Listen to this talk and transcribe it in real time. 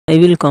I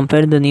will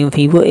compare the new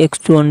Vivo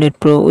X200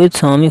 Pro with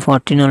Xiaomi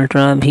 14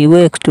 Ultra. Vivo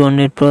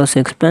X200 Pro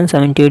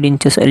 6.78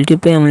 inches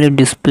LTP AMOLED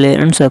display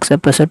and success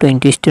pressure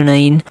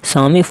 20:9.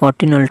 Xiaomi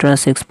 14 Ultra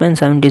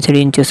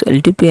 6.73 inches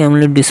LTP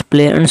AMOLED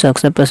display and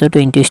success pressure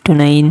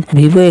 20:9.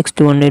 Vivo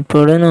X200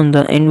 Pro run on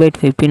the Android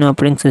 15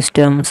 operating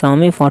system.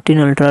 Xiaomi 14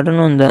 Ultra run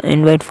on the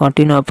Android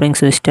 14 operating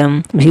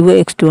system. Vivo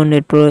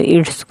X200 Pro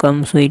it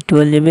comes with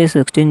 12GB,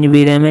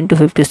 16GB RAM and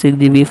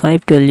 256GB,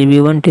 512GB,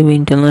 1TB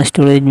internal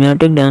storage.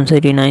 Magnetic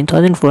downside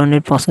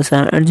 9400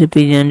 processor,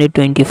 8GB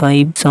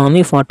 125.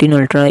 Xiaomi 14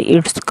 Ultra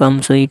it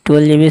comes with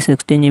 12GB,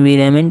 16GB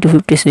RAM and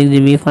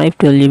 256GB,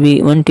 512GB,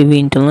 1TB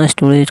internal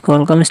storage.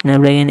 Qualcomm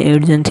Snapdragon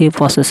 8 Gen 3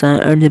 processor,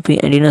 8GB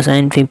Adreno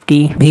 750.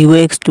 Vivo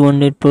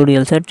X200 Pro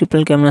real set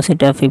triple camera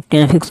setup,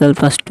 50MP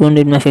plus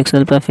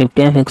 200MP plus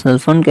 50MP,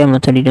 front camera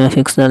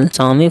 32MP.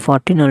 Xiaomi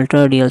 14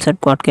 Ultra real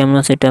set quad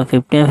camera setup,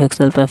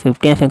 50MP plus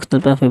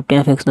 50MP plus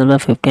 50MP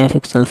plus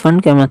 50MP,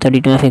 front camera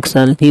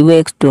 32MP. Vivo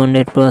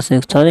X200 Pro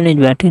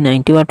 6000 battery,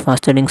 90W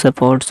fast charging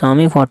support.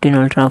 Xiaomi 14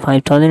 Ultra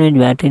 5000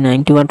 battery,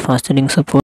 90W fast charging support.